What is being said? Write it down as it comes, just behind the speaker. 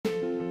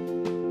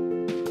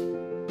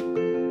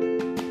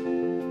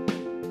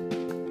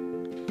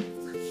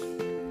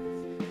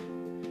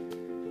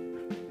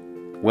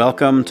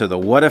Welcome to the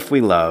What If We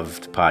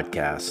Loved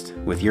podcast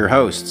with your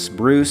hosts,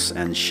 Bruce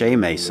and Shay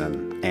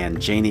Mason and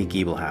Janie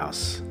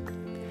Giebelhaus.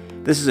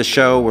 This is a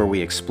show where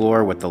we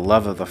explore what the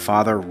love of the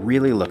Father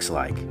really looks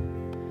like.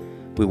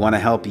 We want to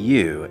help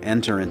you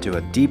enter into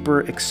a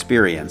deeper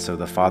experience of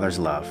the Father's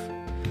love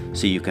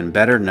so you can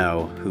better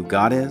know who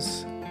God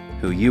is,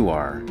 who you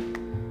are,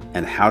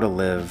 and how to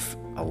live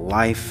a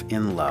life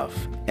in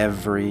love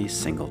every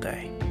single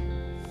day.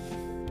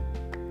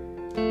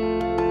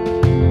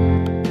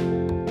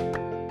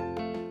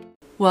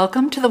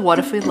 Welcome to the What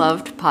If We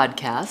Loved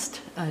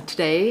podcast.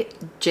 Today,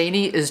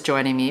 Janie is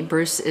joining me.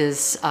 Bruce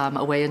is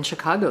away in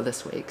Chicago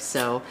this week,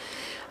 so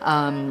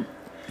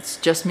it's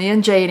just me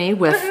and Janie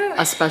with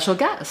a special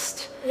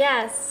guest.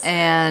 Yes.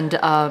 And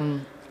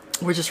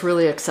we're just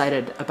really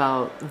excited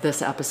about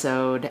this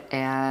episode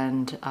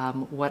and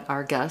what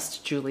our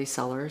guest, Julie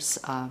Sellers,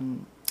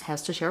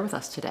 has to share with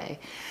us today.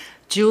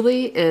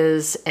 Julie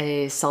is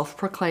a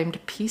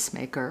self-proclaimed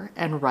peacemaker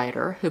and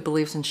writer who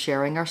believes in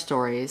sharing our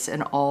stories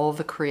in all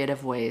the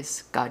creative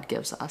ways God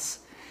gives us.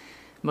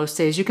 Most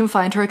days you can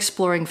find her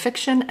exploring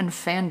fiction and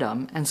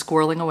fandom and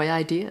squirreling away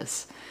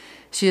ideas.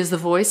 She is the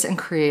voice and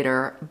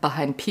creator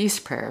behind Peace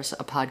Prayers,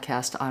 a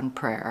podcast on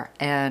prayer.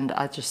 And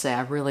I just say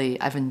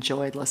I've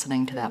enjoyed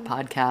listening to that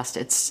podcast.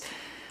 It's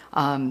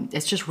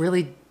just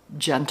really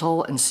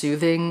gentle and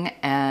soothing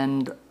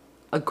and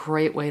a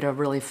great way to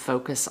really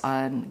focus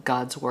on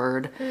God's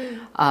word.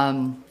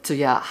 So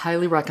yeah,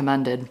 highly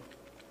recommended.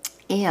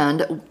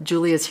 And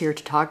Julie is here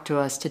to talk to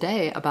us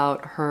today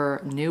about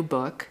her new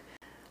book,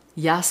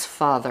 Yes,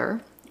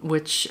 Father,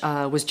 which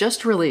was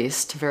just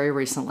released very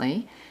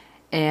recently.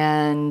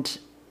 And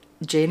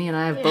Janie and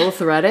I have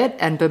both read it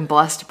and been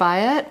blessed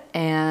by it.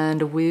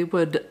 And we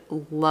would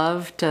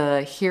love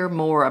to hear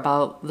more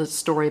about the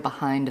story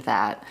behind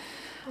that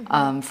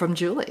from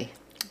Julie.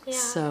 Yeah.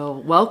 So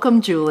welcome,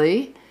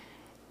 Julie.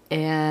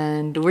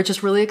 And we're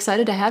just really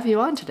excited to have you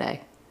on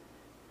today.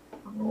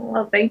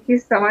 Well, thank you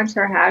so much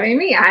for having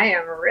me. I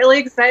am really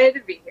excited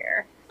to be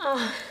here.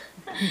 Oh,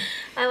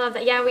 I love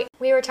that. Yeah,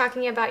 we were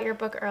talking about your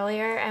book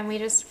earlier, and we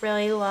just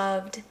really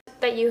loved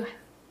that you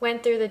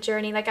went through the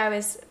journey. Like I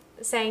was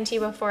saying to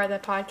you before the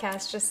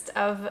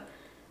podcast,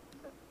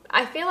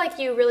 I feel like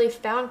you really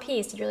found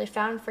peace. You really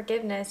found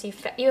forgiveness.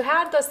 You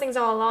had those things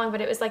all along, but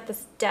it was like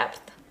this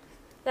depth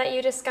that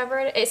you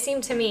discovered. It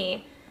seemed to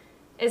me.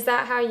 Is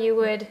that how you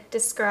would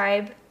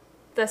describe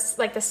this,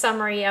 like the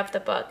summary of the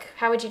book?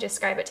 How would you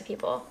describe it to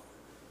people?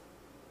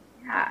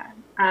 Yeah.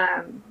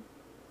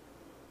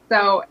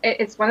 So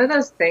it's one of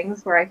those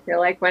things where I feel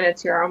like when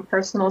it's your own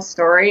personal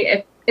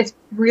story, it's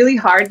really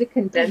hard to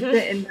condense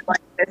it into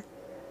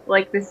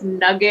this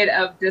nugget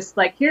of just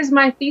like, here's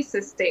my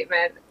thesis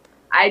statement.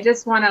 I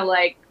just want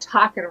to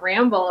talk and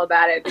ramble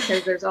about it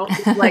because there's all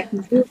these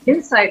new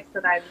insights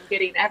that I'm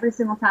getting every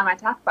single time I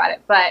talk about it.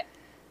 But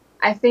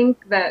I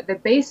think that the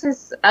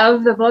basis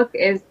of the book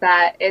is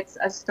that it's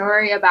a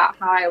story about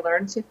how I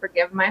learned to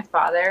forgive my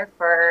father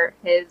for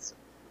his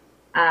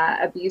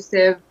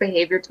abusive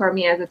behavior toward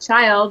me as a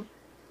child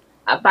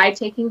by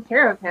taking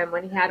care of him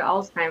when he had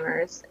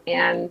Alzheimer's.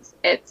 And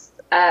it's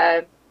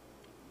a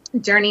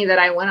journey that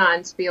I went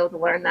on to be able to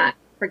learn that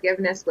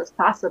forgiveness was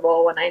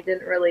possible when I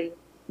didn't really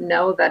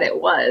know that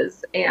it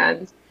was.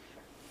 And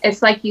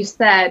it's like you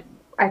said,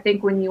 I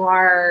think when you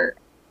are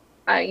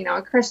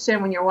a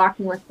Christian, when you're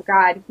walking with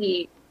God,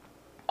 he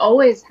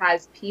always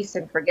has peace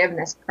and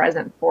forgiveness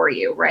present for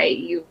you, right?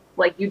 You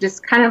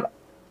just kind of,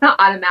 not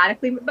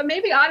automatically, but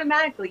maybe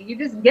automatically, you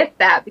just get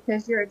that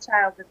because you're a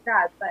child of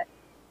God, but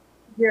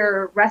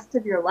your rest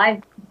of your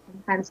life can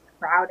sometimes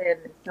crowded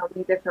in so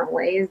many different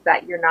ways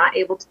that you're not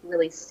able to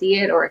really see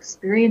it or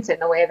experience it in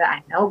the way that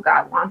I know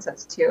God wants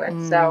us to.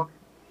 And so,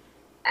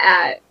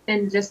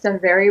 in just a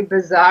very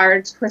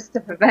bizarre twist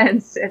of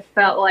events, it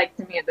felt like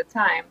to me at the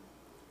time,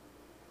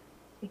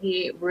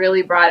 he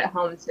really brought it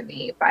home to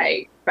me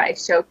by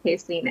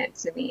showcasing it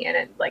to me in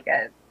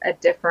a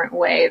different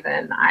way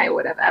than I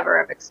would have ever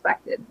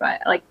expected.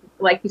 But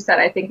like you said,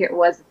 I think it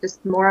was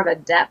just more of a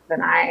depth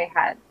than I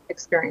had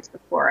experienced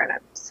before, and I'm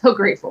so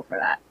grateful for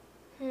that.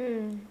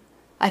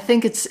 I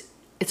think it's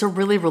a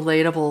really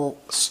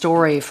relatable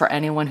story for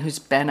anyone who's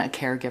been a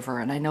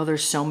caregiver, and I know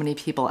there's so many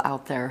people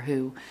out there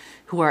who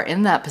are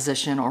in that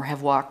position or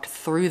have walked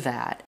through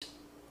that.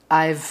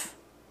 I've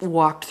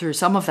walked through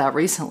some of that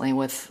recently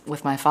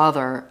with my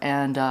father,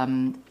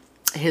 and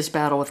his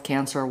battle with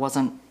cancer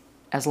wasn't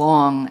as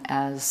long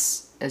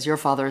as your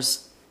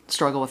father's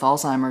struggle with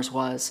Alzheimer's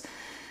was,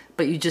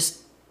 but you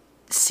just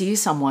see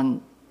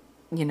someone,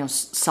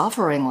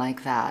 suffering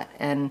like that,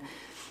 and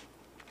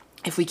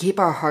if we keep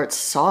our hearts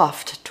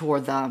soft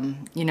toward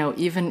them,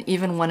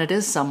 even when it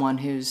is someone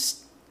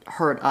who's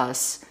hurt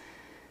us,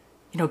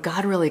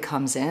 God really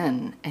comes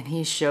in and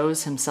he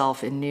shows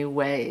himself in new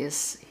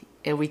ways,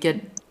 and we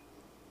get,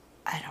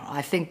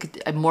 I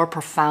think a more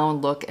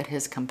profound look at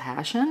his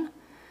compassion.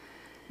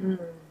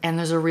 And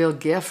there's a real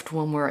gift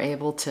when we're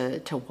able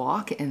to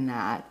walk in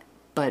that,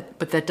 but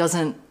that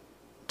doesn't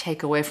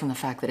take away from the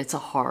fact that it's a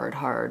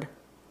hard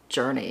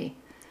journey.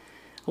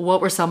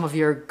 What were some of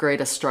your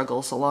greatest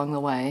struggles along the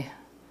way?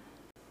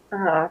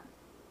 I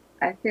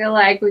feel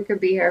like we could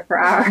be here for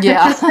hours.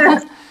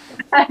 Yeah.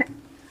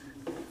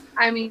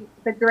 I mean,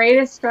 the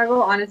greatest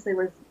struggle, honestly,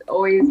 was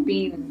always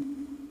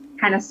being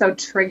kind of so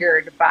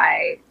triggered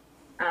by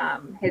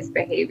his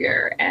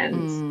behavior.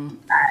 And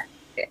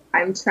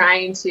I'm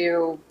trying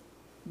to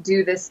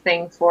do this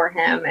thing for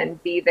him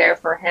and be there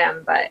for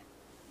him, but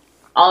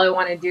all I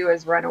want to do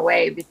is run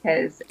away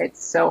because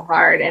it's so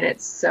hard and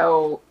it's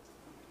so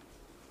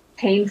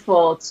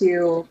painful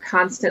to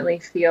constantly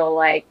feel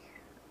like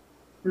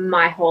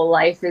my whole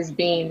life is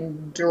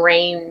being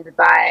drained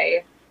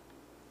by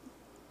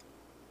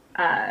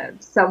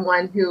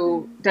someone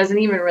who doesn't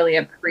even really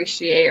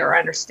appreciate or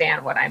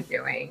understand what I'm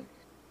doing.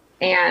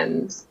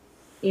 And,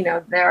 you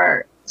know, there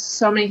are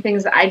so many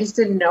things that I just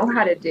didn't know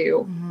how to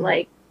do.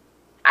 Like,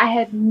 I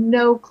had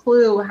no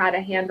clue how to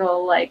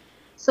handle, like,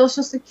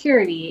 Social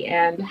Security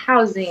and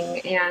housing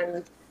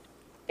and,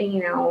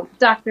 you know,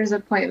 doctor's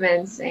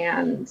appointments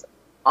and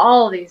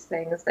all these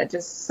things that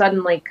just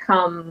suddenly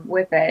come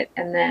with it.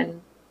 And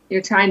then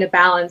you're trying to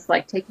balance,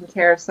 like, taking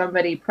care of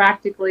somebody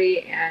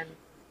practically and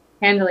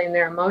handling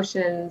their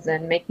emotions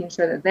and making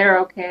sure that they're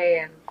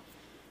okay. And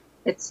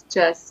it's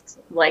just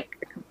like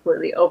a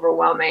completely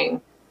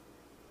overwhelming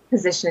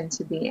position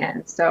to be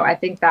in. So I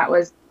think that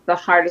was the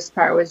hardest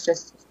part, was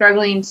just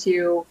struggling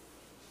to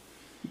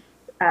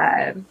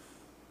have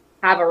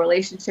a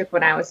relationship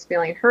when I was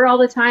feeling hurt all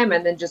the time,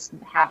 and then just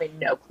having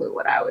no clue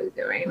what I was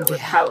doing. It was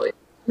probably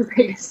the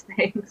biggest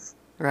things.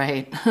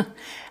 Right.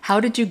 How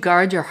did you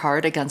guard your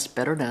heart against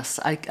bitterness?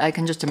 I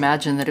can just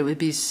imagine that it would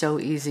be so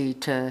easy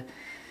to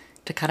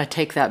kind of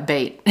take that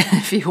bait,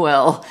 if you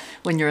will,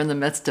 when you're in the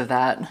midst of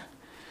that.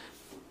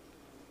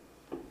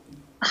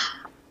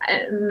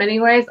 In many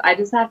ways, I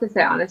just have to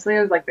say, honestly, it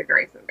was like the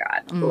grace of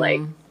God.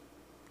 Like,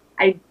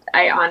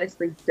 I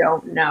honestly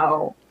don't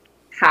know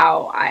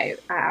how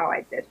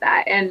I did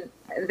that. And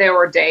there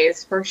were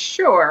days for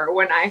sure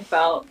when I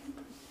felt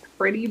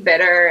pretty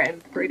bitter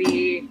and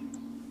pretty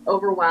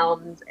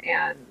overwhelmed,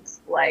 and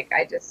like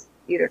I just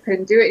either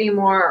couldn't do it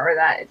anymore or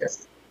that it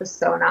just was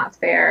so not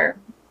fair.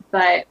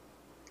 But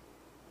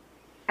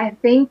I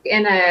think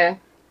in a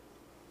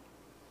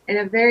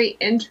very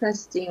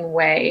interesting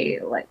way,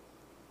 like,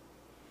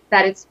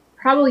 that it's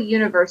probably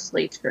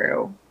universally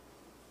true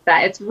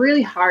that it's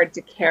really hard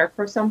to care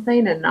for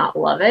something and not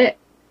love it.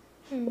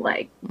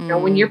 Like, you know,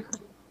 when you're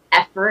putting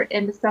effort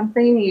into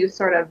something, you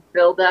sort of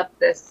build up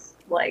this,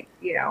 like,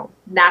 you know,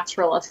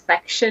 natural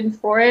affection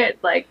for it,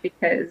 like,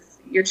 because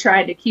you're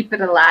trying to keep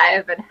it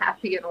alive and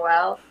happy and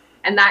well.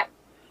 And that,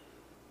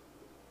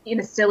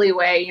 in a silly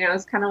way, you know,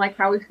 it's kind of like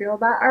how we feel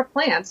about our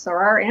plants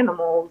or our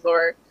animals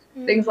or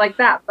things like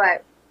that.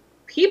 But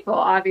people,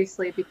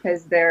 obviously,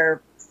 because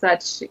they're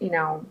such, you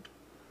know,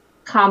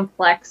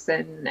 complex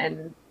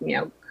and you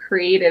know,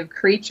 creative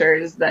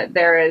creatures, that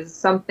there is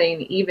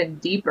something even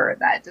deeper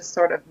that just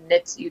sort of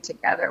knits you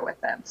together with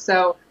them.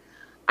 So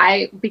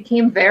I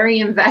became very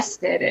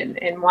invested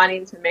in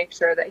wanting to make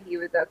sure that he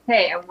was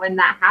okay. And when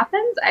that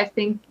happens, I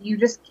think you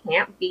just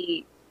can't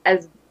be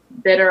as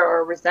bitter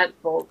or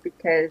resentful,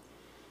 because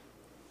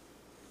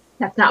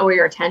that's not where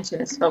your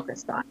attention is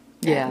focused on.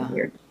 Yeah. And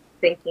you're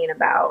thinking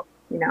about,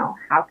 you know,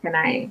 how can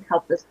I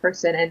help this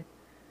person?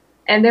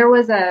 And there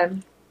was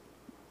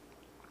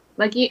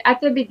like, at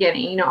the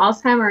beginning, you know,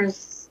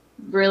 Alzheimer's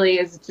really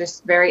is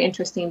just very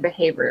interesting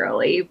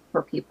behaviorally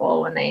for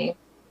people when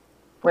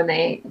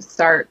they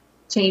start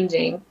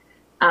changing.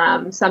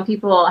 Some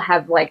people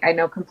have, like, I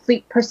know,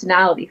 complete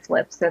personality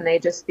flips, and they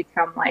just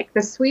become like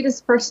the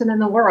sweetest person in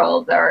the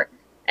world,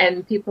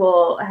 and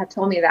people have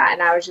told me that,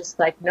 and I was just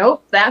like,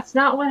 nope, that's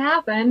not what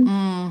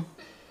happened.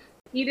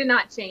 He did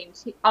not change.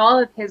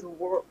 All of his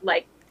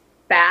like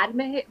bad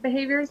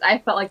behaviors, I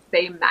felt like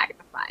they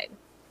magnified.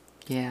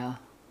 Yeah.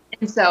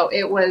 And so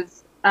it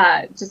was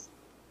just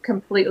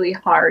completely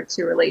hard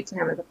to relate to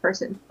him as a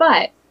person.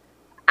 But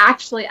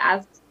actually,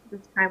 as the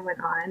time went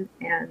on,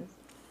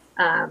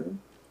 and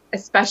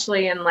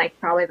especially in, like,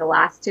 probably the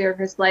last year of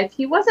his life,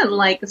 he wasn't,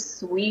 like,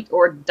 sweet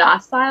or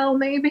docile,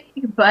 maybe,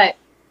 but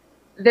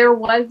there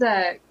was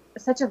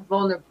such a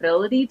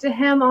vulnerability to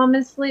him,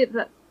 honestly,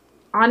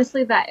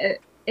 that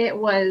it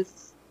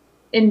was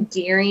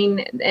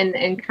endearing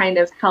and kind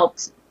of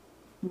helped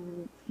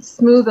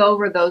smooth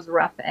over those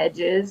rough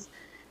edges.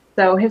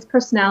 So his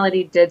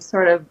personality did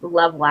sort of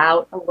level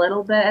out a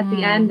little bit at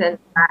the end, and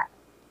that,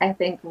 I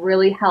think,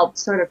 really helped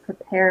sort of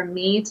prepare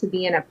me to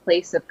be in a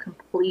place of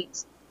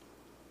complete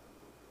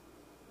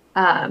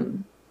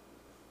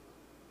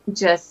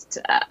just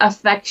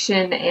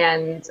affection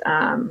and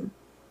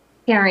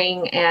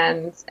caring,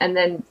 and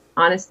then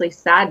honestly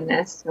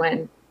sadness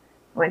when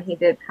he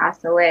did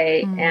pass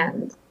away.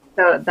 And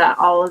so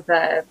all of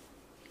the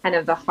kind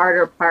of the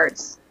harder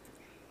parts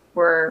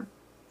were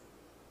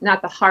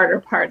not the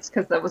harder parts,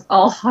 because it was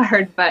all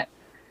hard, but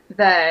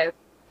the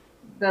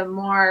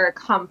more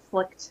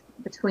conflict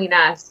between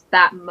us,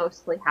 that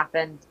mostly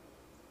happened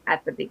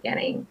at the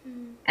beginning.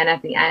 And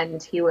at the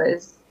end, he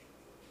was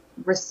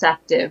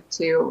receptive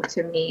to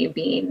me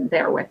being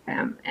there with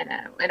him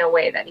in a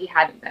way that he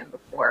hadn't been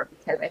before,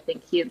 because I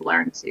think he had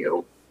learned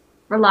to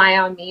rely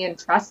on me and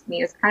trust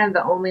me as kind of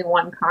the only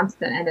one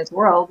constant in his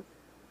world.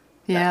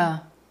 Yeah.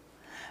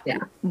 Yeah.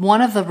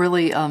 One of the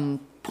really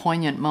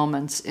poignant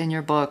moments in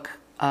your book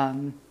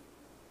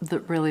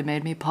that really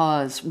made me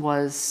pause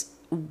was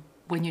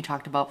when you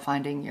talked about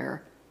finding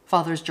your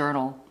father's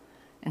journal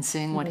and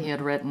seeing what he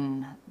had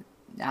written,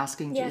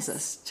 asking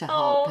Jesus to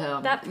help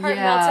him. That part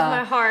melted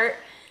my heart.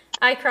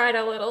 I cried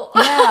a little.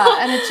 Yeah,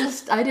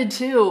 and I did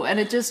too. And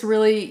it just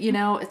really,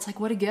 it's like,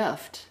 what a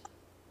gift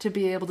to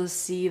be able to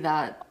see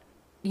that,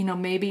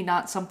 maybe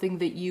not something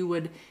that you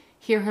would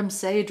hear him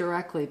say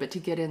directly, but to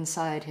get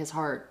inside his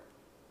heart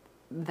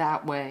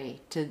that way,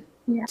 to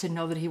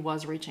know that he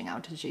was reaching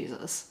out to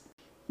Jesus.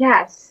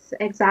 Yes,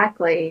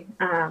 exactly.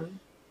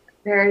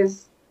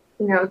 There's,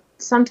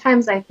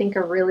 sometimes I think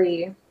a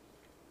really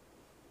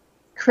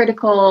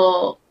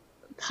critical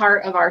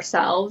part of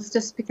ourselves,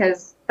 just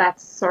because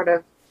that's sort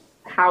of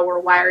how we're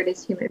wired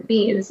as human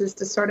beings, is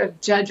to sort of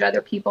judge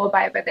other people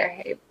by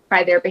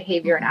their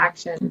behavior and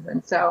actions.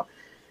 And so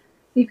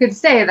you could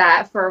say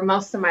that for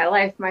most of my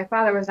life, my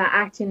father was not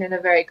acting in a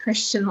very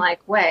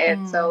Christian-like way.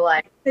 And so,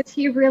 like, did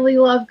he really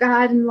love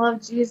God and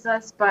love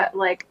Jesus? But,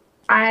 like,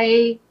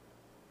 I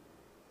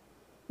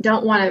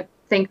don't want to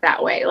think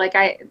that way. Like,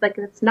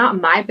 it's not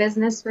my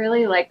business,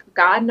 really. Like,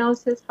 God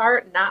knows his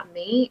heart, not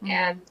me.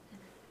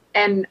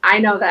 And I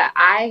know that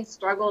I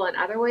struggle in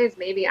other ways.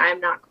 Maybe I'm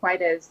not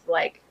quite as,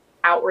 like,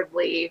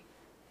 outwardly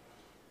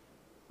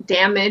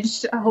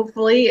damaged,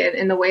 hopefully,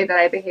 in the way that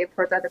I behave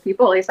towards other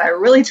people. At least I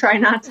really try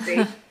not to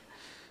be.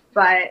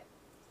 But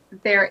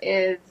there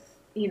is,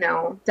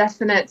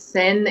 definite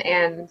sin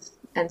and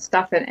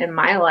stuff in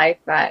my life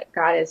that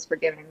God has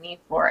forgiven me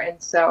for.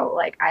 And so,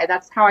 like,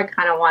 that's how I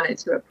kind of wanted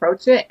to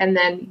approach it. And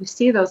then you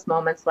see those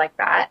moments like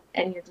that,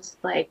 and you're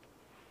just like,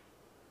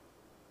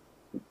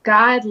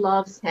 God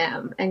loves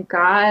him, and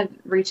God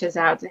reaches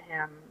out to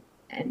him,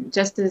 and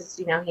just as,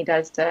 he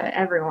does to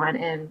everyone.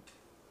 And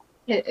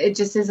it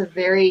just is a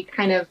very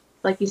kind of,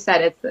 like you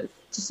said, it's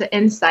just an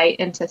insight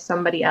into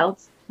somebody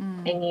else.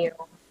 And you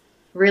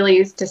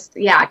really just,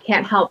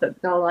 can't help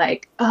but go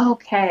like, oh,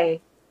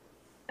 okay,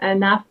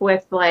 enough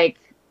with, like,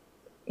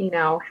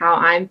 how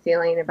I'm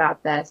feeling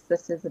about this.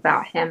 This is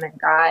about him and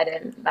God,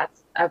 and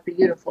that's a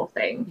beautiful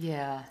thing.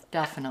 Yeah,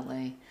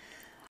 definitely.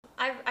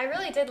 I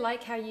really did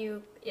like how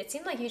it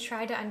seemed like you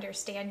tried to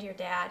understand your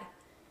dad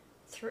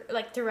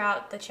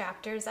throughout the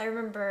chapters. I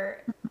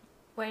remember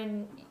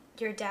when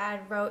your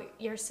dad wrote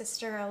your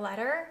sister a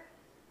letter,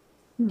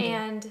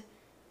 and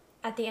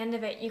at the end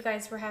of it, you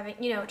guys were having,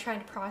 trying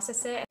to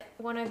process it.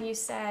 One of you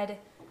said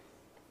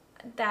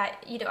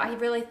that, I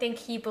really think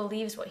he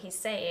believes what he's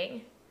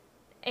saying.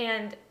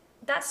 And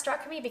that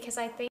struck me, because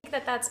I think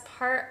that that's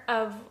part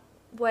of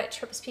what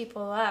trips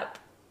people up,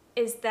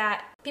 is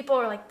that people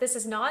are like, this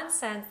is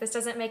nonsense, this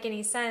doesn't make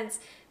any sense.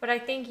 But I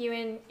think you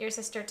and your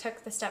sister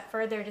took the step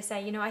further to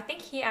say, I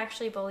think he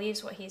actually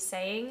believes what he's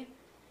saying.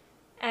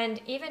 And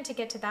even to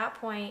get to that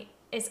point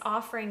is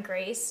offering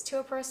grace to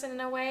a person in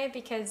a way,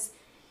 because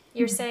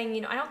you're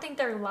saying, I don't think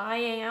they're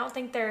lying, I don't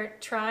think they're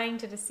trying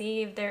to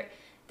deceive,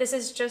 this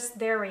is just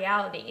their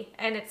reality.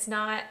 And it's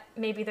not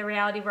maybe the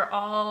reality we're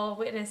all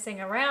witnessing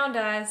around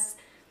us,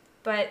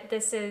 but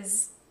this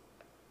is,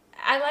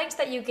 I liked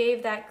that you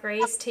gave that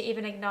grace to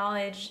even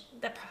acknowledge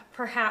that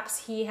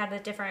perhaps he had a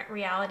different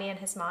reality in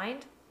his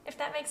mind, if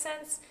that makes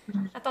sense.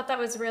 I thought that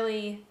was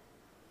really,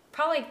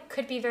 probably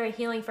could be very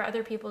healing for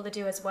other people to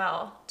do as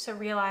well, to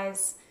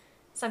realize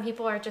some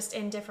people are just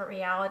in different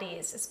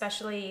realities,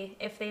 especially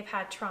if they've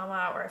had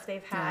trauma or if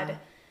they've had,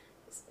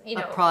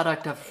 a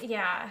product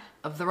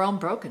of their own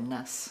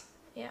brokenness.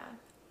 Yeah.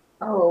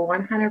 Oh,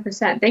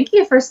 100%. Thank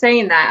you for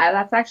saying that.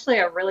 That's actually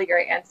a really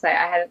great insight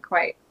I hadn't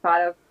quite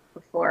thought of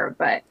before,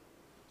 but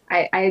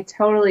I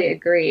totally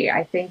agree.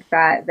 I think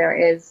that there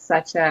is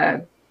such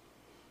a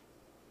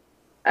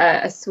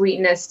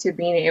sweetness to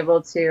being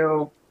able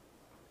to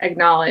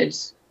acknowledge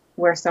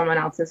where someone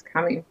else is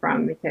coming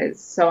from, because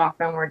so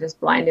often we're just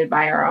blinded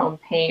by our own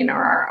pain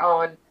or our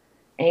own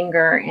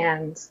anger.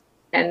 And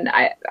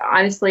I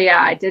honestly,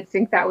 I did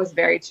think that was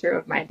very true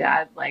of my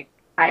dad. Like,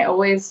 I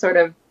always sort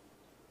of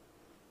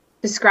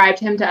described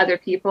him to other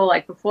people,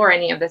 like before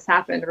any of this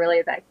happened,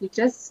 really, that he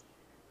just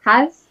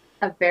has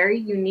a very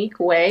unique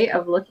way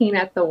of looking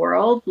at the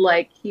world.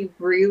 Like, he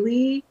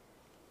really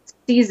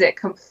sees it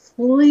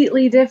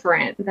completely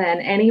different than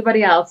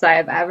anybody else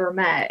I've ever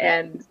met.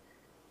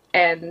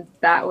 And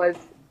that was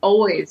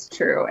always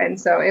true. And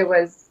so it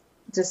was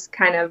just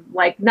kind of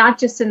like, not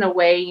just in the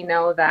way,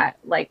 that,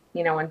 like,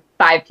 when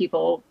 5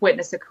 people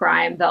witness a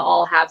crime, they'll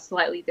all have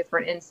slightly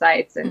different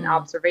insights and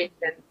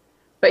observations,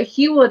 but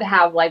he would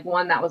have like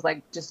one that was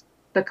like just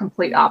the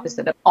complete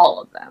opposite of all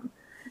of them.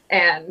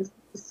 And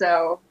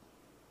so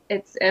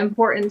it's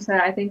important to,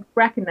 I think,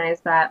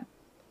 recognize that.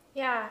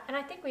 Yeah, and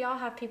I think we all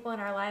have people in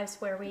our lives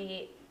where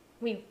we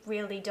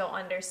really don't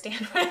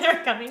understand where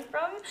they're coming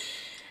from.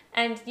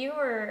 And you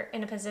were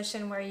in a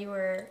position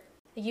where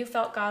you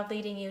felt God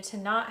leading you to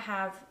not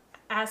have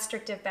as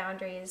strict of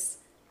boundaries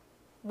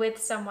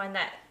with someone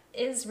that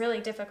is really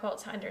difficult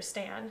to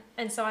understand.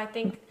 And so I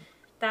think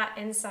that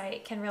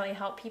insight can really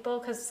help people,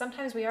 because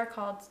sometimes we are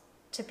called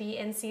to be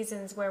in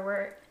seasons where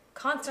we're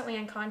constantly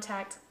in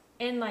contact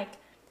in like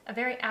a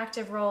very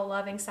active role,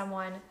 loving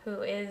someone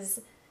who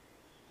is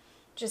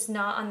just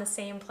not on the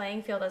same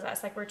playing field as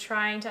us. Like we're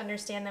trying to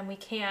understand them. We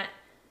can't,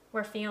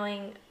 we're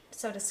feeling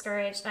so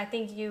discouraged. And I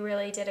think you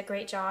really did a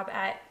great job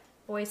at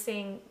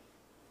voicing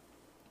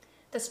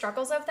the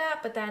struggles of that.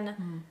 But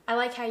then I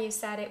like how you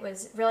said it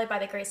was really by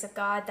the grace of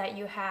God that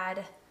you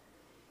had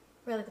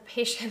really the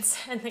patience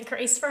and the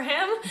grace for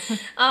him.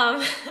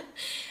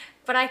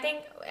 But I think,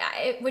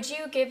 would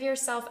you give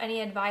yourself any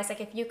advice? Like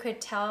if you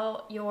could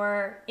tell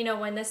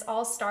when this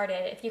all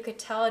started, if you could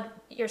tell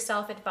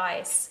yourself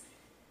advice,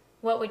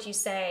 what would you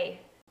say?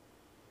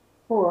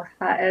 Oh,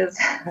 that is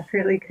a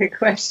really good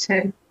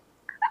question.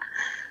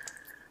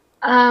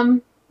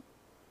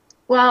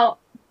 Well,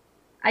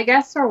 I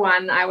guess for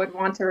one, I would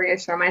want to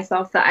reassure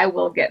myself that I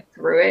will get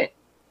through it,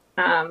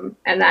 and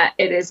that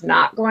it is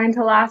not going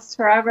to last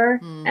forever,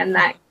 and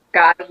that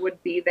God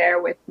would be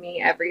there with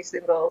me every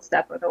single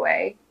step of the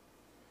way.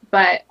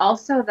 But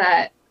also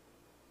that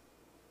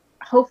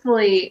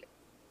hopefully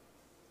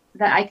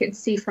that I could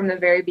see from the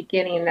very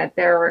beginning that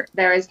there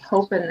is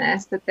hope in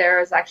this, that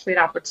there is actually an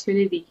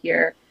opportunity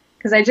here.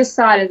 Because I just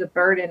saw it as a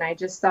burden. I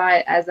just saw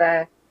it as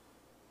a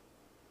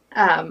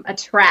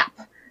trap,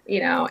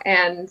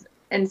 and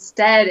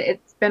instead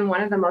it's been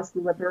one of the most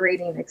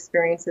liberating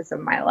experiences of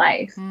my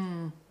life.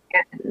 And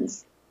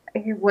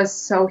it was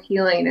so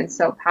healing and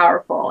so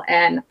powerful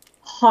and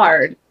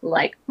hard,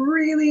 like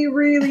really,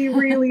 really,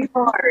 really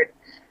hard.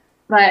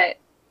 But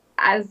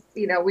as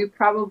we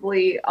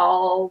probably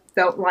all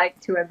don't like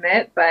to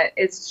admit, but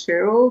it's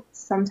true.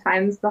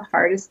 Sometimes the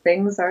hardest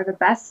things are the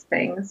best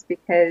things,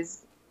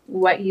 because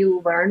what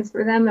you learn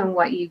through them and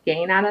what you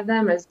gain out of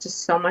them is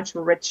just so much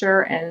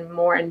richer and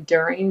more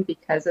enduring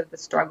because of the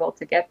struggle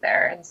to get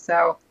there. And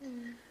so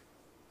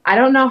I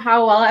don't know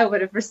how well I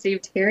would have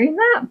received hearing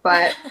that,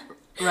 but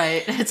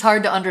right. It's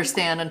hard to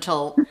understand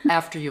until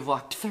after you've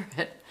walked through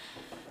it.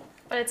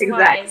 But it's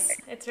wise.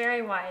 It's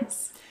very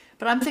wise.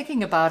 But I'm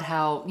thinking about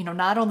how,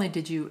 not only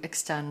did you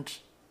extend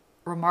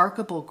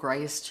remarkable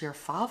grace to your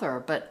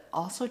father, but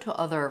also to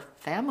other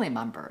family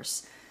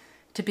members,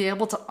 to be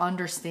able to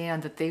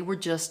understand that they were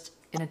just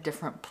in a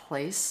different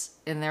place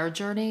in their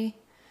journey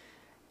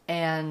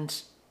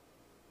and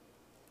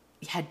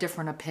had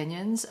different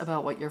opinions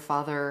about what your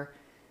father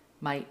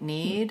might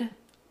need,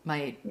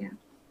 might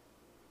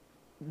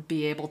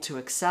be able to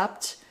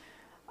accept.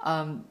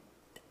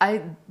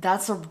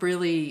 That's a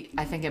really,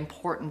 I think,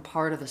 important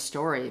part of the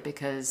story,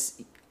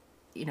 because,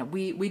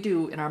 we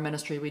do in our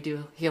ministry, we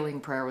do healing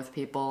prayer with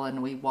people,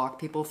 and we walk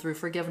people through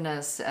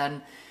forgiveness,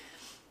 and,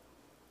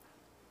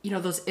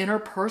 those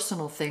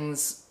interpersonal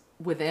things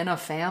within a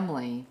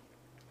family,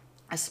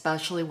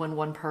 especially when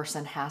one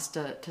person has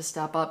to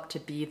step up to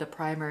be the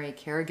primary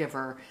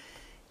caregiver,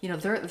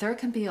 there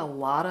can be a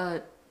lot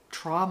of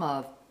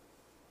trauma,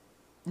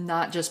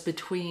 not just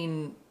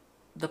between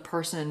the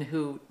person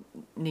who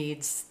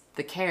needs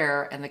the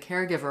care and the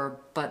caregiver,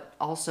 but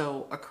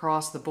also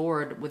across the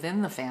board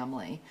within the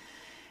family.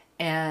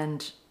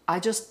 And I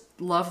just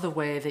love the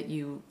way that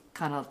you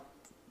kind of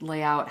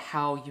lay out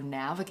how you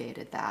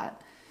navigated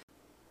that,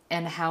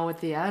 and how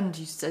at the end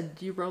you said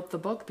you wrote the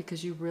book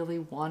because you really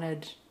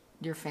wanted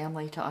your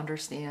family to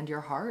understand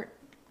your heart.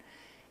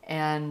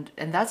 And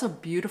that's a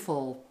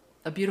beautiful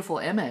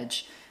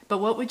image. But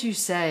what would you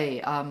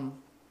say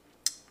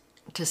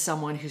to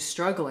someone who's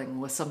struggling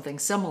with something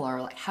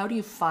similar? Like, how do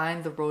you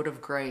find the road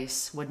of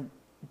grace when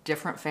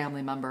different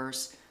family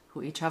members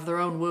who each have their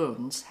own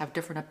wounds have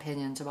different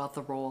opinions about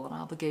the role and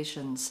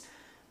obligations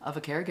of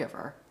a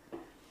caregiver?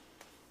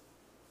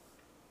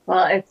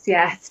 Well, it's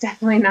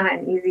definitely not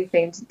an easy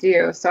thing to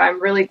do. So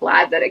I'm really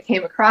glad that it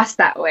came across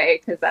that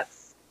way, because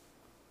that's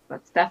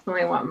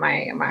definitely what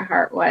my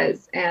heart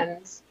was.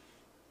 And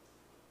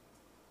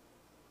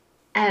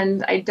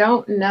I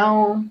don't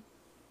know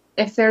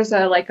if there's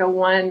a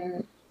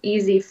one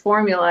easy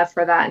formula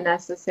for that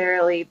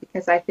necessarily,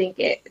 because I think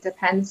it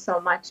depends so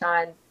much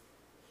on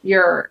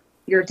your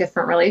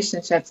different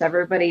relationships.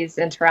 Everybody's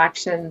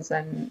interactions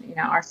and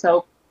are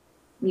so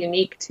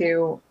unique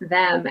to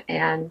them,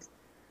 and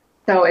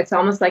so it's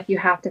almost like you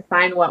have to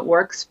find what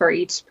works for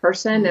each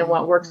person and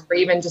what works for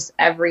even just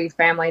every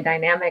family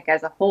dynamic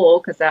as a whole,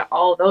 because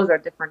all of those are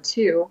different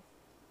too.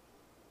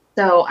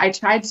 So I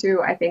tried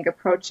to, I think,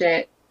 approach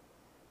it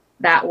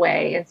that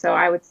way. And so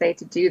I would say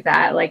to do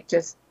that,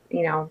 just,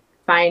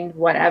 find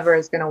whatever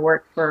is going to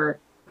work for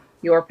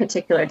your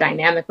particular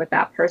dynamic with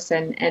that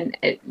person. And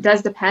it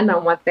does depend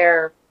on what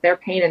their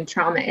pain and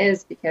trauma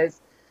is, because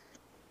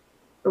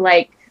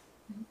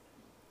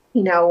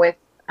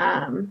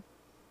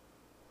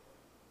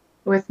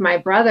with my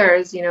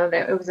brothers,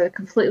 that it was a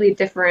completely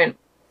different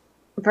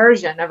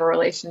version of a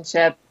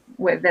relationship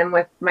with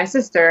my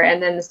sister.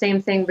 And then the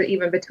same thing, but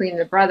even between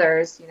the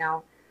brothers,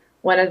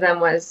 one of them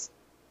was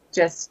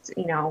just,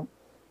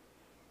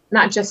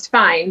 not just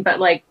fine, but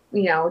like,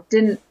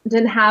 didn't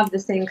have the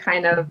same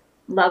kind of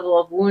level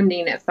of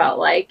wounding, it felt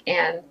like.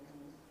 And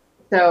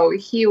so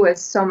he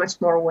was so much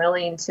more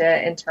willing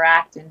to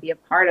interact and be a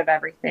part of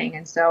everything.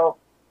 And so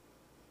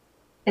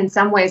in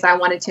some ways I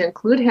wanted to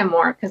include him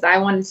more because I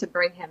wanted to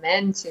bring him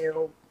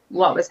into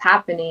what was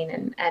happening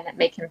and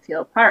make him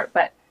feel a part.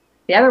 But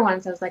the other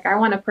ones, I was like, I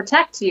want to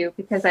protect you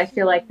because I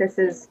feel like this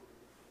is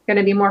going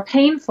to be more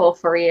painful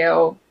for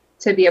you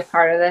to be a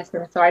part of this.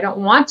 And so I don't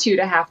want you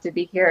to have to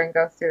be here and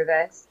go through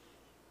this.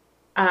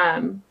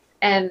 And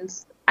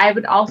I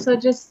would also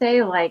just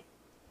say, like,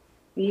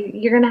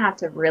 you're going to have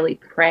to really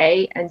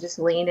pray and just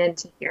lean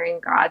into hearing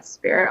God's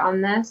spirit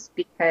on this,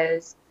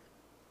 because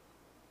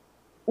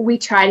we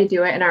try to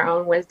do it in our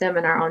own wisdom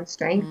and our own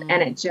strength.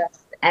 And it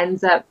just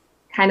ends up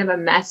kind of a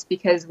mess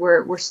because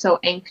we're so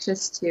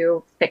anxious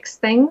to fix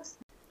things.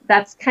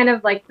 That's kind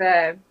of like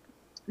the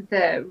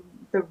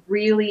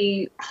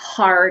really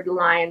hard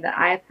line that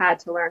I've had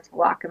to learn to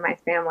walk in my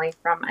family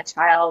from a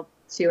child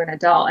to an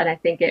adult. And I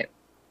think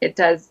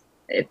it's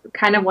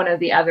kind of one of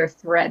the other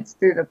threads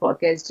through the book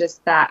is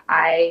just that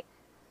I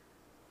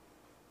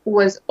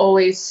was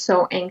always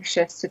so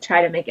anxious to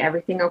try to make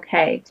everything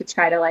okay, to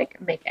try to like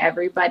make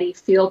everybody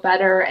feel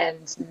better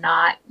and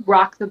not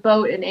rock the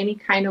boat in any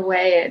kind of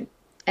way.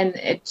 And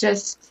it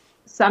just,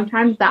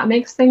 sometimes that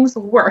makes things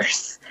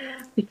worse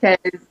because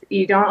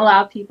you don't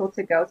allow people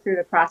to go through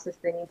the process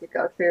they need to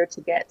go through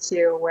to get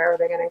to where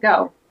they're going to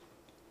go.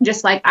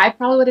 Just like I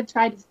probably would have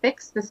tried to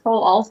fix this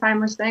whole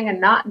Alzheimer's thing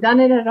and not done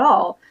it at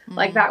all.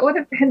 Like that would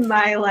have been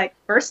my like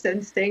first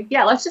instinct.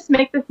 Yeah, let's just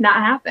make this not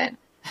happen.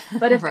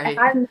 But if it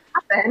hadn't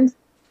happened,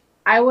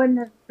 I wouldn't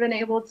have been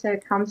able to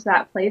come to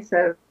that place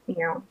of,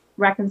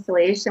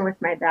 reconciliation with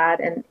my dad.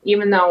 And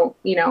even though,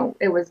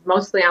 it was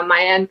mostly on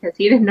my end because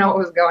he didn't know what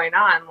was going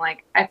on,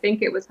 like, I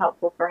think it was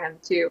helpful for him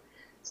too.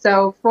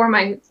 So for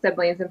my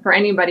siblings and for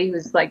anybody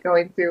who's like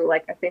going through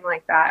like a thing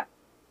like that,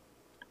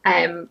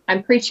 I'm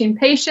preaching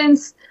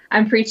patience,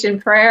 I'm preaching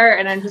prayer,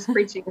 and I'm just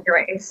preaching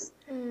grace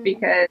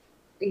because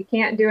you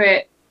can't do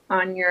it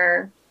on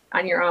your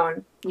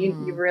own.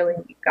 You really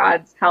need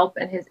God's help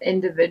and his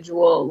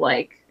individual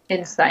like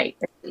insight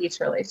into each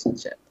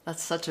relationship.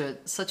 That's such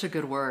a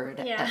good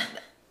word. Yeah.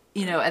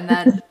 And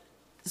that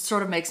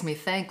sort of makes me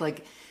think,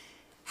 like,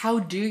 how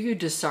do you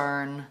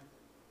discern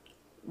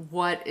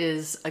what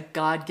is a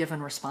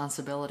God-given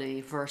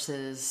responsibility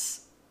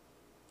versus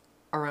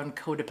our own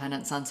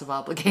codependent sense of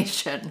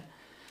obligation?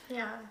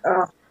 Yeah.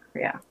 Oh,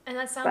 yeah. And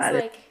that sounds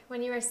like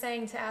when you were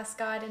saying to ask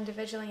God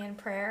individually in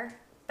prayer,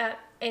 I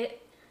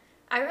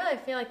really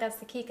feel like that's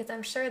the key, because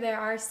I'm sure there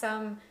are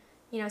some,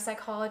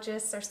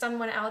 psychologists or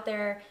someone out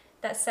there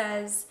that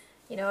says,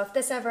 if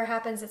this ever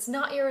happens, it's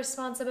not your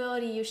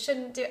responsibility, you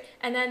shouldn't do it.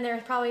 And then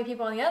there's probably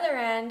people on the other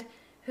end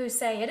who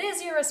say it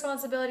is your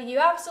responsibility, you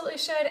absolutely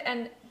should.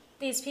 And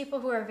these people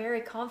who are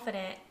very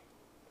confident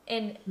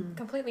in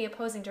completely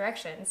opposing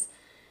directions.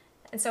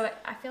 And so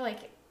I feel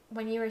like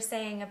when you were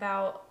saying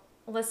about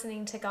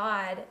listening to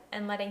God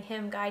and letting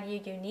him guide you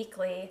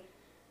uniquely,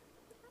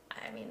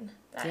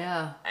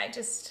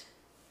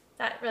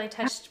 that really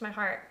touched my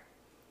heart.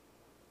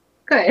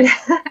 Good.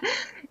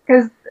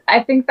 Because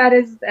I think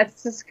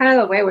that's just kind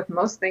of the way with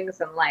most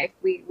things in life.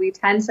 We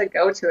tend to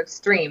go to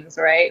extremes,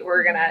 right?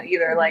 We're going to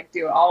either like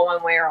do all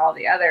one way or all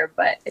the other,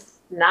 but it's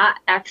not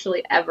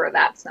actually ever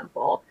that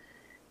simple.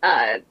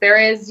 There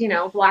is,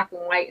 black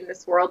and white in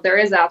this world. There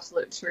is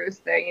absolute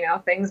truth. There,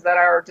 things that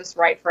are just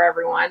right for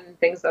everyone,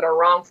 things that are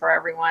wrong for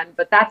everyone.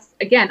 But that's,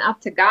 again,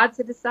 up to God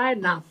to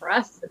decide, not for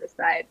us to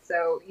decide.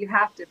 So you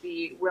have to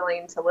be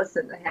willing to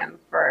listen to him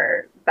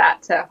for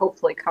that to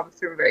hopefully come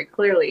through very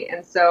clearly.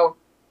 And so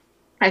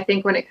I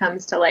think when it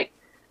comes to like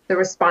the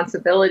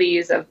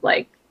responsibilities of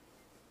like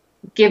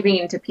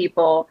giving to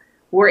people,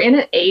 we're in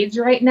an age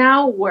right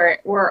now where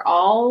we're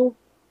all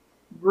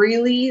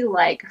really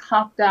like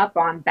hopped up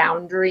on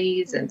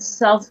boundaries and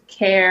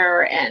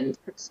self-care and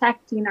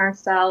protecting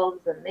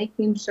ourselves and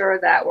making sure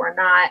that we're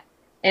not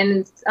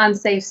in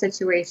unsafe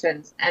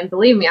situations. And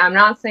believe me, I'm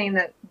not saying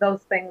that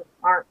those things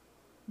aren't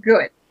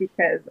good,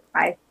 because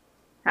I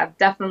have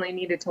definitely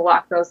needed to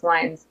walk those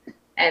lines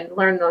and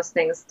learn those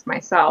things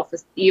myself,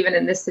 even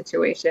in this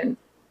situation.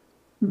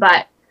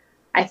 But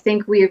I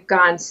think we've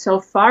gone so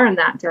far in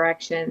that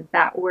direction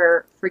that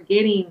we're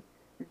forgetting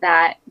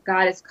that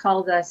God has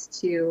called us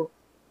to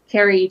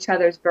carry each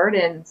other's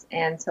burdens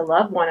and to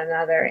love one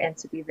another and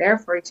to be there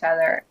for each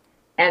other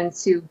and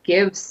to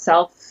give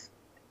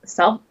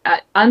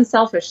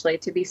unselfishly,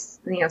 to be,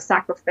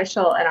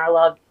 sacrificial in our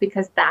love,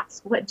 because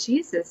that's what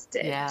Jesus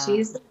did. Yeah.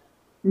 Jesus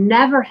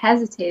never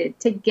hesitated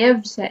to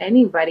give to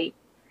anybody.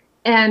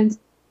 And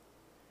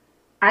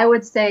I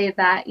would say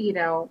that,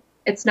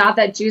 it's not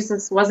that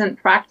Jesus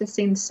wasn't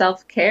practicing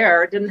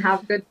self-care or didn't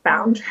have good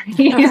boundaries,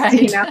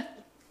 right.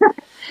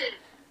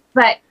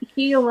 But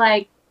he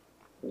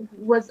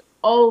was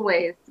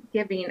always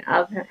giving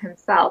of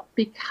himself,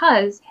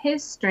 because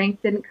his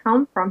strength didn't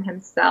come from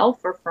himself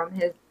or from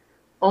his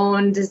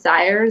own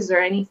desires or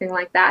anything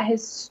like that.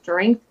 His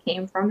strength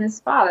came from his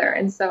Father.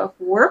 And so if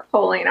we're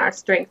pulling our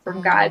strength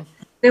from God,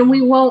 then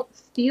we won't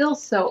feel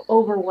so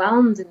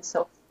overwhelmed and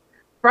so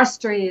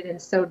frustrated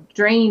and so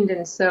drained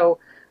and so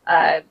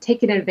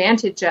taken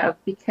advantage of,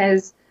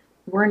 because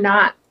we're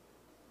not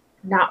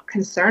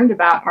concerned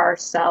about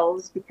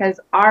ourselves, because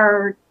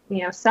our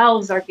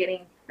selves are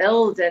getting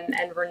filled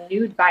and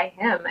renewed by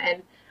him.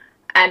 And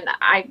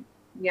I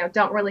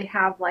don't really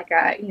have like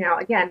a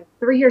again,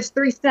 here's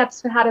 3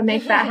 steps to how to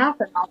make that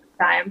happen all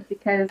the time,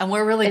 because and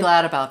we're really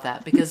glad about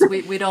that, because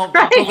we don't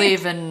right?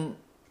 believe in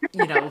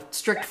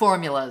strict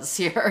formulas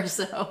here,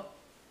 so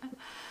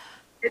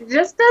it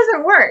just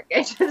doesn't work.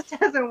 It just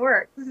doesn't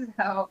work.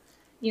 So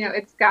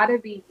it's got to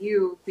be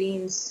you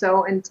being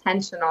so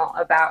intentional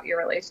about your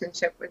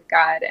relationship with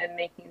God and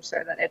making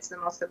sure that it's the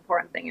most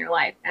important thing in your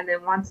life. And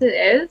then once it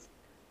is,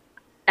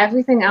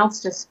 everything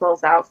else just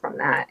spills out from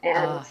that.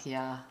 And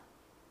yeah,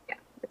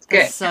 it's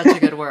good. That's such a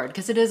good word,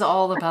 because it is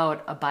all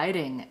about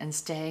abiding and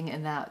staying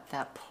in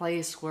that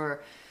place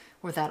where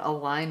that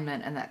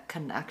alignment and that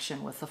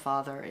connection with the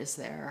Father is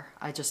there.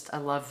 I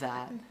love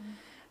that.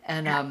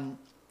 And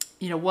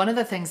one of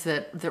the things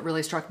that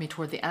really struck me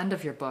toward the end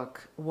of your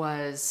book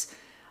was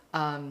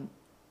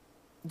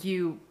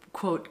you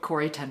quote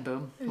Corrie ten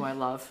Boom, who I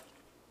love,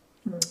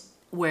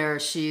 where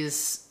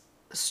she's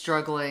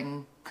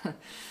struggling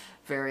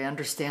very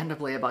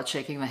understandably about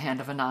shaking the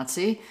hand of a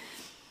Nazi,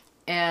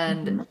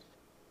 and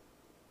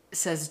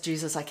says,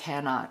 Jesus, I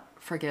cannot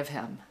forgive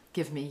him.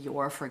 Give me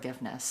your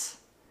forgiveness.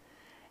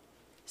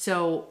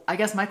 So I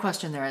guess my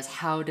question there is,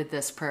 how did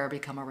this prayer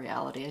become a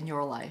reality in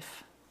your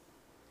life?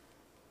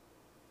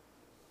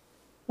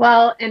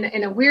 Well,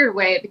 in a weird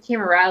way, it became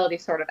a reality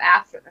sort of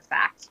after the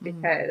fact,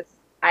 because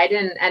I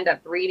didn't end up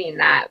reading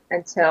that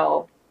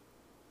until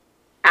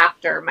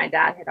after my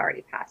dad had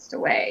already passed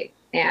away.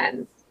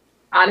 And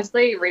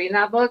honestly, reading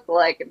that book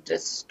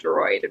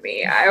destroyed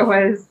me. I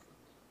was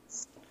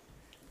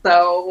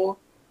so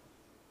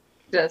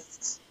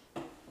just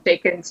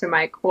taken to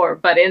my core,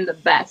 but in the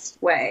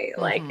best way.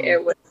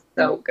 It was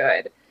so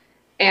good.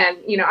 And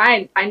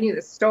I knew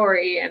the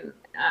story, and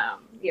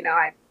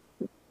I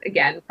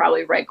again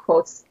probably read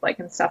quotes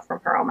and stuff from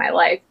her all my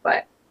life,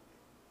 but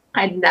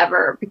I'd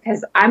never,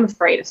 because I'm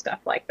afraid of stuff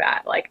like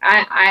that.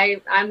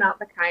 I'm not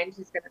the kind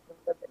who's going to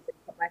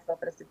put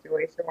myself in a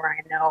situation where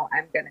I know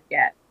I'm going to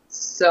get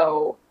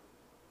so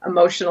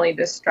emotionally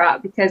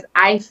distraught, because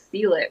I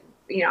feel it.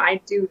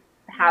 I do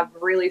have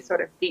really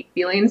sort of deep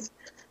feelings.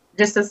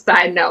 Just a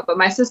side note, but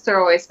my sister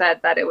always said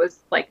that it was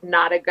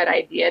not a good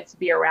idea to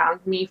be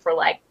around me for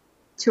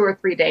 2 or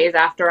 3 days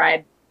after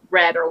I'd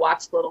read or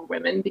watched Little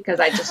Women, because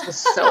I just was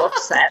so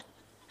upset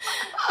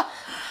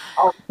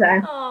all the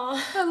time.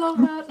 Oh, I love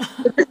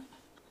that.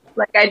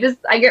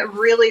 I get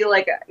really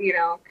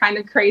kind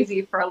of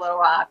crazy for a little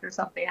while after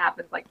something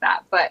happens like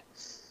that, but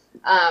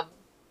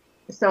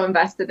so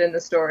invested in the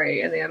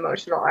story and the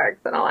emotional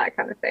arcs and all that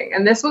kind of thing.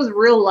 And this was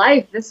real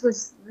life. This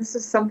is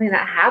something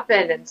that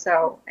happened. And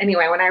so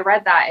anyway, when I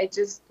read that, it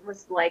just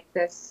was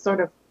this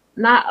sort of,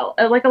 not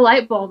a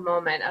light bulb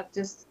moment of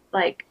just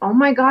oh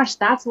my gosh,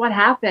 that's what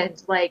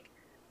happened.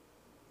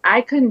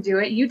 I couldn't do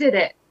it. You did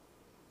it.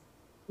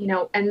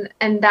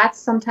 And that's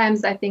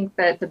sometimes I think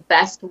that the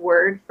best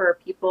word for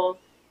people,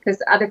 because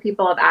other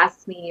people have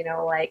asked me,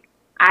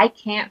 I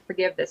can't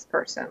forgive this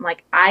person.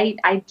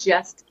 I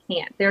just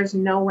can't. There's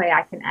no way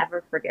I can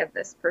ever forgive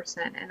this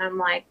person. And I'm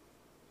like,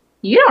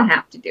 you don't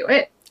have to do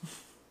it.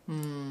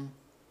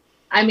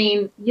 I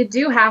mean, you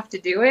do have to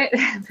do it,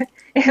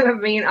 if I'm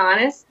being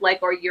honest,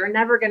 or you're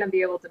never going to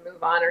be able to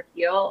move on or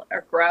heal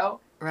or grow.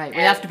 Right.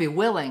 We have to be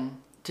willing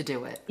to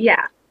do it.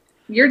 Yeah.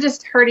 You're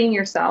just hurting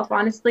yourself,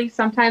 honestly.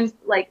 Sometimes,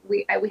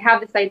 we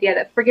have this idea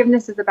that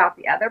forgiveness is about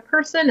the other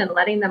person and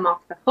letting them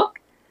off the hook,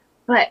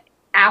 but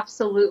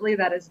absolutely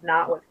that is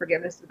not what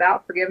forgiveness is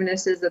about.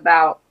 Forgiveness is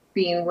about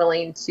being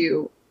willing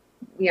to,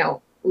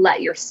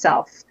 let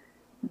yourself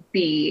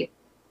be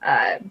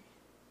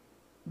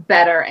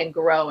better and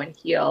grow and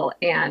heal.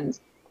 And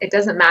it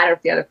doesn't matter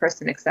if the other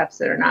person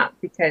accepts it or not,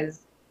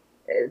 because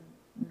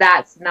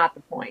that's not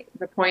the point.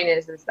 The point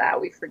is that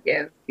we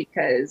forgive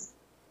because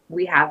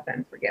we have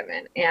been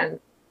forgiven. And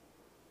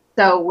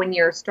so when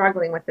you're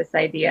struggling with this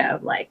idea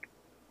of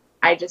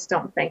I just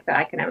don't think that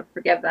I can ever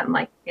forgive them,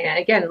 and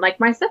again,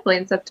 my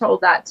siblings have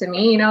told that to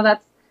me,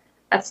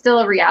 that's still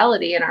a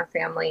reality in our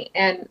family.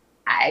 And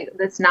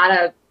that's not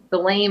a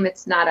blame.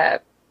 It's not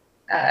a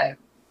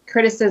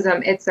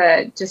criticism. It's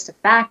just a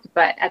fact.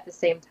 But at the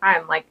same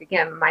time,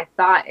 again, my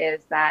thought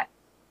is that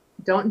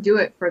don't do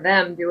it for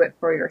them, do it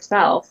for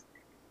yourself,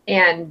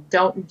 and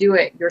don't do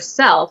it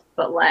yourself,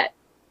 but let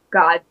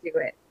God do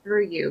it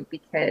through you,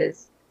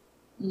 because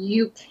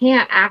you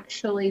can't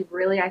actually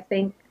really, I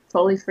think,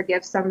 fully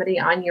forgive somebody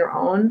on your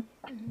own,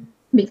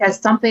 because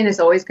something is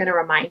always going to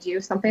remind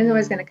you, something is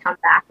always going to come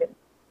back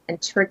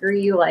and trigger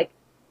you.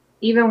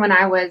 Even when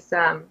I was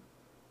kind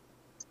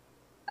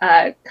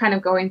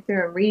of going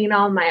through and reading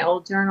all my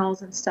old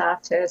journals and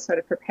stuff to sort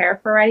of prepare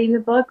for writing the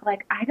book,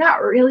 I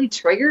got really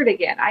triggered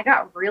again. I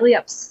got really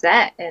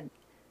upset and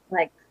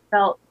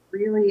felt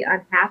really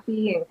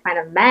unhappy and kind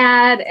of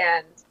mad,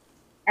 and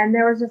And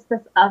there was just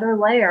this other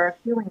layer of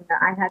healing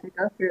that I had to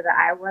go through that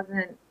I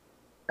wasn't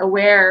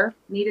aware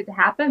needed to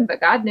happen, but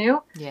God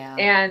knew.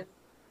 Yeah.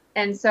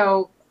 And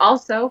so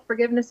also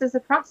forgiveness is a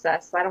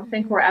process. I don't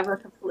think we're ever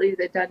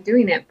completely done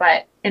doing it,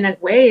 but in a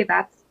way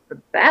that's the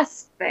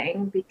best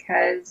thing,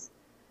 because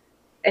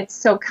it's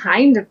so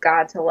kind of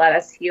God to let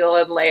us heal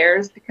in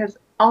layers, because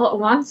all at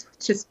once would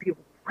just be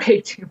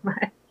way too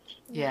much.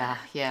 Yeah.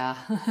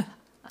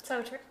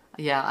 So true.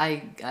 Yeah,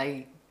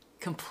 I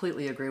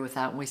completely agree with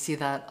that. And we see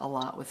that a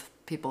lot with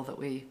people that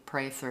we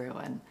pray through,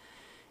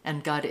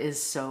 and God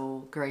is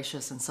so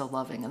gracious and so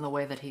loving in the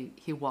way that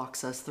he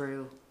walks us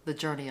through the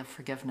journey of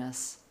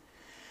forgiveness.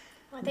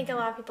 I think a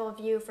lot of people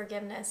view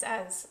forgiveness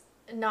as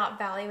not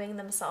valuing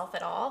themselves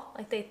at all.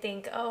 Like they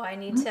think, oh, I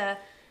need to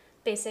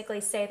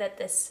basically say that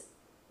this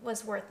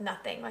was worth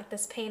nothing. Like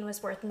this pain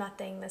was worth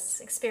nothing. This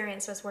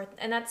experience was worth,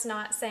 and that's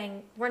not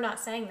saying, we're not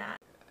saying that.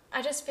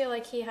 I just feel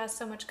like he has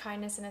so much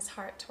kindness in his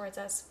heart towards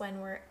us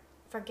when we're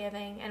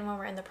forgiving and when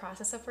we're in the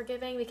process of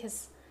forgiving,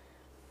 because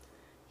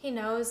he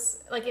knows,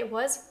 like, it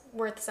was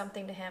worth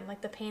something to him.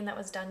 Like the pain that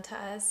was done to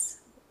us,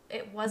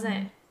 it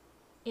wasn't,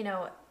 you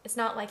know, it's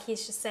not like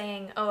he's just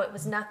saying, oh, it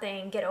was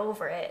nothing, get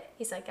over it.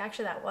 He's like,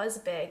 actually, that was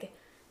big,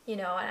 you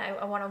know, and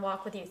I want to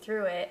walk with you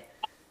through it.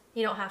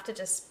 You don't have to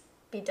just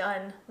be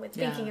done with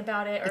thinking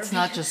about it. Or it's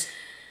not just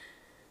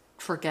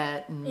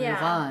forget and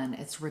move on.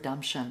 It's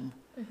redemption.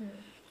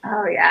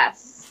 Oh,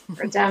 yes.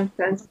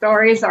 Redemption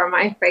stories are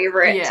my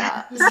favorite.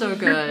 Yeah, so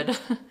good.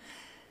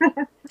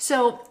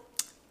 So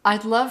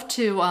I'd love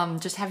to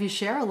just have you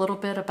share a little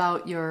bit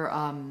about your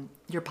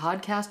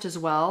podcast as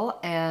well,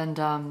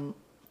 and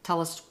tell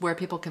us where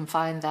people can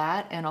find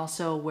that, and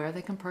also where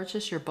they can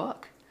purchase your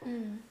book.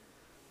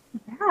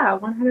 Yeah,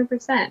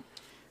 100%.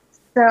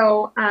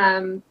 So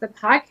the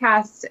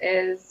podcast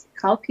is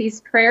called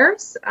Peace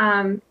Prayers,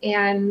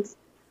 and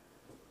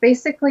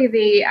basically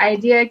the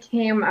idea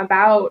came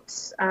about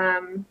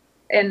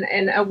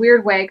in a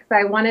weird way, because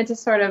I wanted to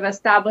sort of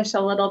establish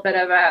a little bit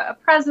of a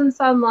presence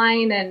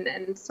online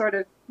and sort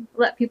of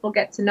let people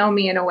get to know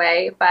me in a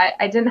way, but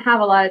I didn't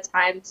have a lot of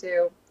time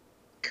to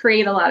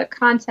create a lot of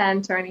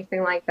content or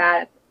anything like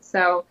that.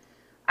 So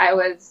I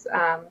was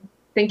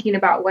thinking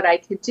about what I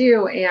could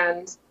do,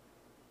 and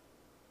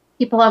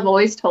people have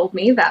always told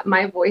me that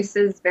my voice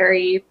is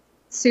very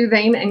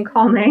soothing and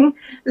calming.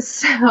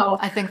 So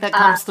I think that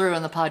comes through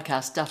in the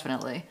podcast,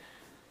 definitely.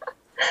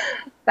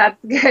 That's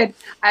good.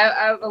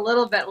 I'm a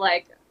little bit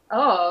like,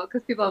 oh,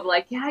 because people are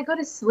like, yeah, I go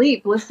to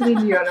sleep listening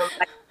to you. And I'm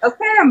like,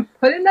 okay, I'm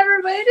putting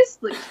everybody to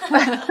sleep.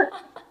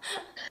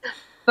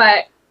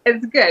 But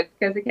it's good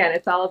because, again,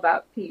 it's all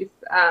about peace.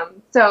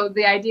 So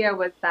the idea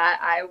was that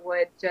I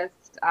would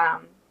just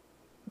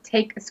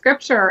take a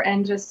scripture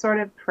and just sort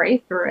of pray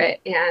through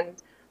it, and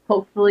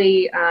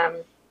hopefully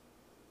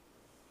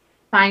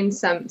find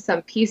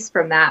some peace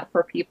from that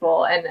for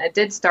people. And it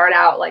did start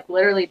out like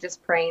literally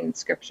just praying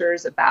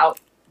scriptures about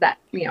that,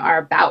 you know, are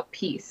about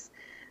peace.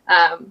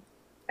 And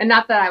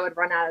not that I would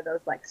run out of those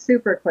like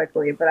super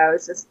quickly, but I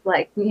was just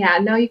like, yeah,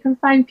 no, you can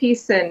find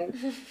peace in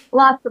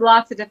lots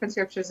of different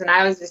scriptures. And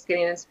I was just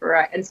getting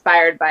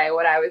inspired by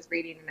what I was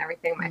reading and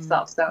everything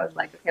myself. So I was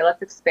like, okay,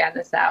 let's expand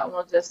this out, and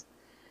we'll just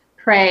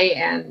pray.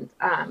 And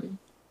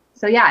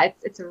so yeah,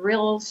 it's a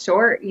real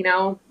short, you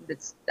know,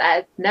 it's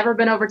never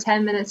been over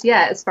 10 minutes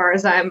yet, as far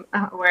as I'm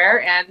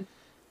aware. And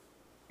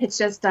it's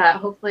just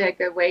hopefully a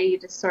good way you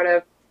just sort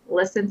of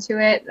listen to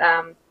it.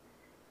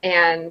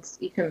 And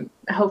you can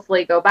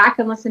hopefully go back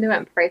and listen to it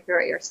and pray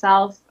through it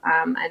yourself.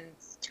 And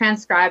it's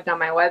transcribed on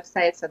my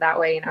website. So that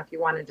way, you know, if you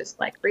want to just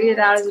like read it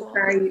out as a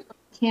prayer, you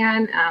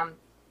can.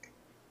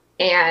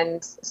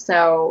 And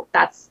so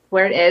that's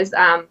where it is.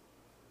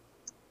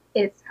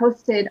 It's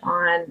hosted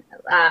on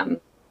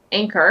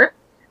Anchor,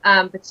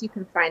 but you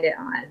can find it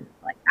on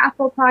like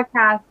Apple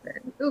Podcasts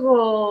and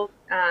Google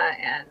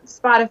and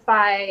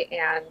Spotify,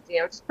 and you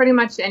know, just pretty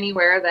much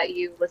anywhere that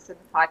you listen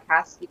to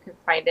podcasts, you can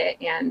find it.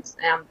 And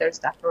there's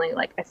definitely,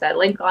 like I said, a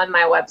link on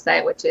my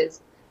website, which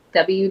is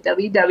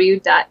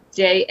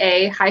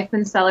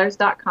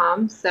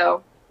www.ja-sellers.com.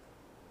 So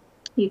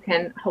you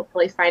can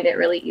hopefully find it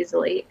really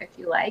easily if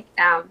you like.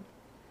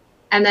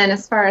 And then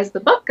as far as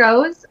the book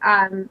goes,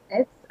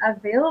 it's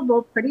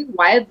available pretty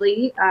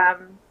widely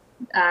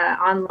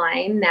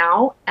online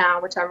now,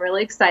 which I'm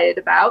really excited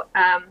about.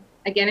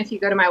 Again, if you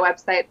go to my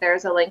website,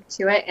 there's a link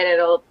to it, and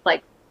it'll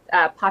like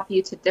pop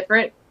you to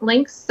different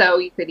links. So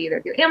you could either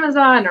do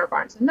Amazon or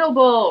Barnes &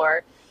 Noble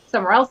or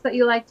somewhere else that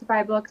you like to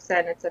buy books,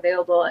 and it's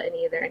available in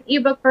either an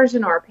ebook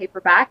version or a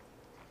paperback.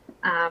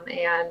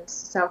 And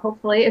so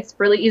hopefully it's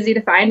really easy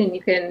to find, and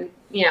you can,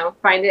 you know,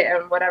 find it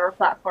on whatever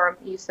platform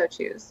you so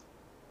choose.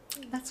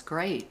 That's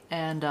great.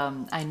 And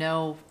I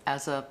know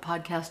as a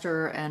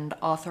podcaster and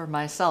author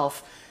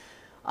myself,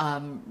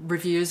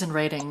 reviews and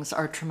ratings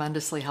are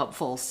tremendously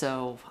helpful.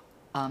 So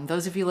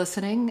those of you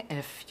listening,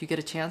 if you get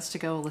a chance to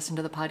go listen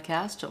to the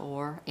podcast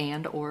or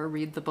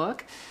read the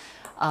book,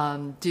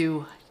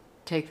 do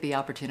take the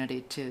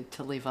opportunity to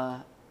leave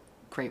a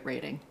great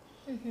rating.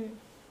 Mm-hmm.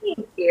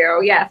 Thank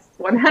you. Yes,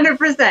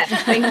 100%.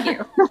 Thank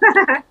you.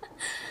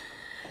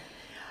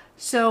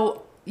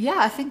 So, yeah,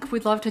 I think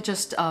we'd love to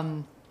just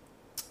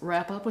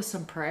wrap up with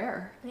some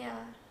prayer. Yeah.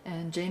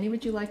 And Janie,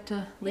 would you like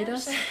to lead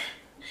us? Sure.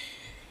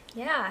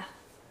 Yeah.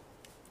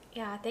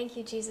 Yeah, thank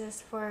you,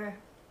 Jesus, for...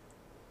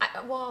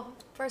 well,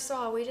 first of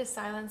all, we just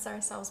silence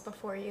ourselves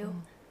before you.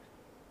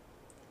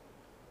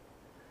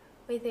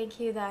 We thank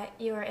you that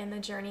you are in the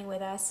journey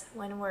with us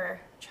when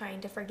we're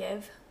trying to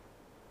forgive,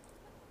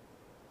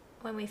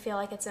 when we feel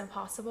like it's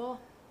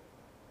impossible,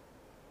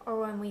 or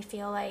when we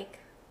feel like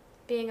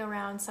being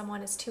around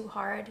someone is too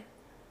hard.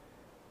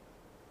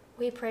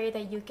 We pray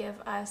that you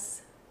give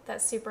us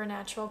that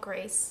supernatural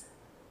grace,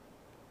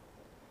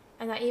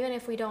 and that even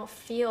if we don't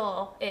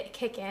feel it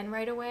kick in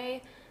right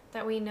away,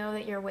 that we know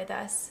that you're with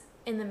us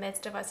in the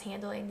midst of us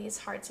handling these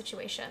hard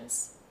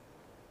situations.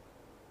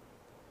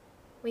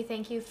 We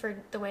thank you for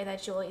the way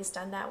that Julie's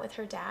done that with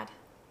her dad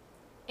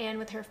and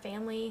with her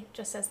family,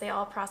 just as they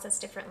all process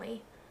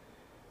differently.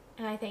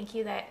 And I thank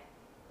you that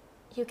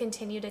you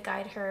continue to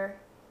guide her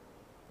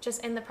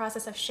just in the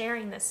process of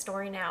sharing this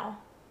story now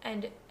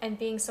and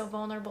being so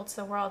vulnerable to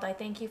the world. I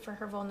thank you for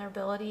her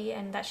vulnerability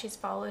and that she's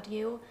followed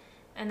you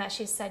and that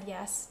she's said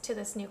yes to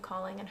this new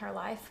calling in her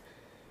life.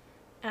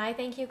 And I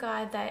thank you,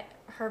 God, that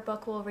her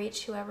book will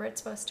reach whoever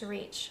it's supposed to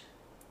reach.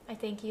 I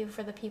thank you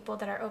for the people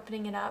that are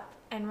opening it up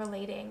and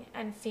relating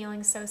and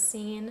feeling so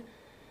seen.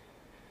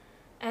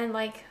 And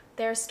like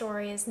their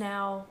story is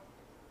now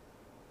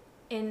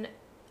in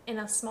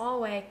a small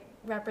way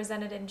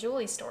represented in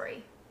Julie's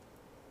story.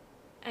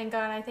 And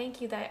God, I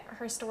thank you that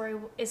her story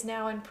is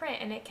now in print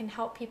and it can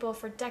help people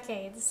for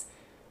decades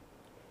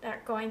that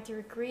are going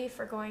through grief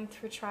or going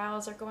through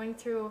trials or going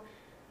through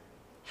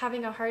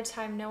having a hard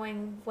time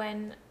knowing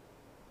when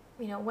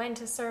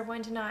to serve,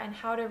 when to not, and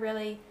how to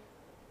really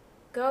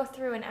go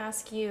through and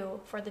ask you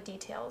for the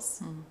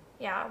details.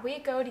 Yeah, we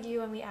go to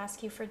you and we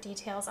ask you for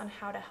details on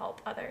how to help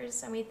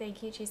others. And we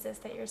thank you, Jesus,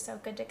 that you're so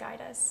good to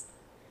guide us.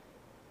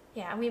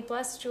 Yeah, and we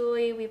bless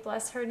Julie. We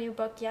bless her new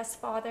book, Yes,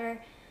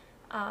 Father.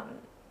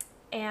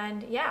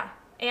 And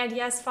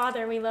yes,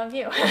 Father, we love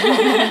you.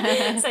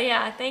 So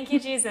yeah, thank you,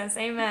 Jesus.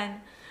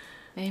 Amen.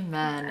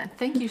 Amen.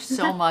 Thank you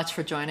so much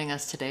for joining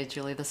us today,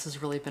 Julie. This has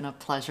really been a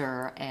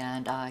pleasure,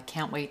 and I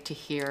can't wait to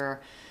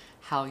hear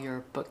how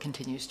your book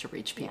continues to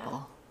reach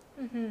people.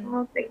 Yeah.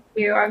 Well, thank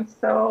you. I'm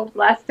so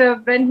blessed to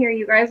have been here.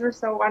 You guys were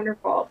so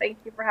wonderful. Thank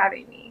you for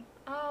having me.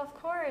 Oh, of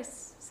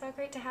course. So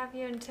great to have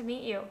you and to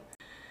meet you.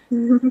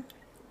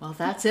 Well,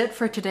 that's it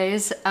for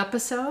today's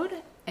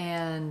episode,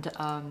 and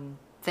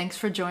thanks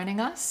for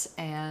joining us,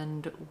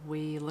 and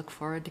we look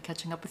forward to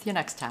catching up with you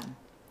next time.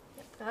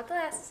 God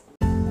bless.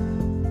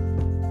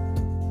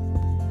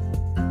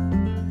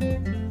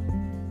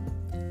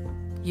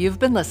 You've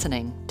been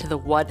listening to the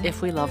What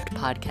If We Loved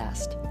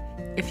podcast.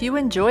 If you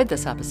enjoyed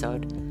this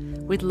episode,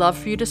 we'd love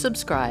for you to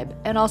subscribe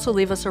and also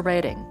leave us a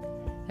rating.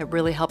 It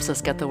really helps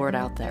us get the word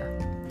out there.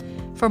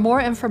 For more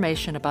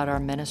information about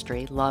our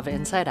ministry, Love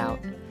Inside Out,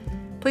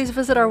 please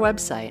visit our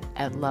website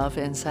at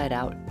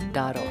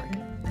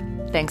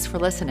loveinsideout.org. Thanks for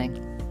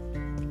listening.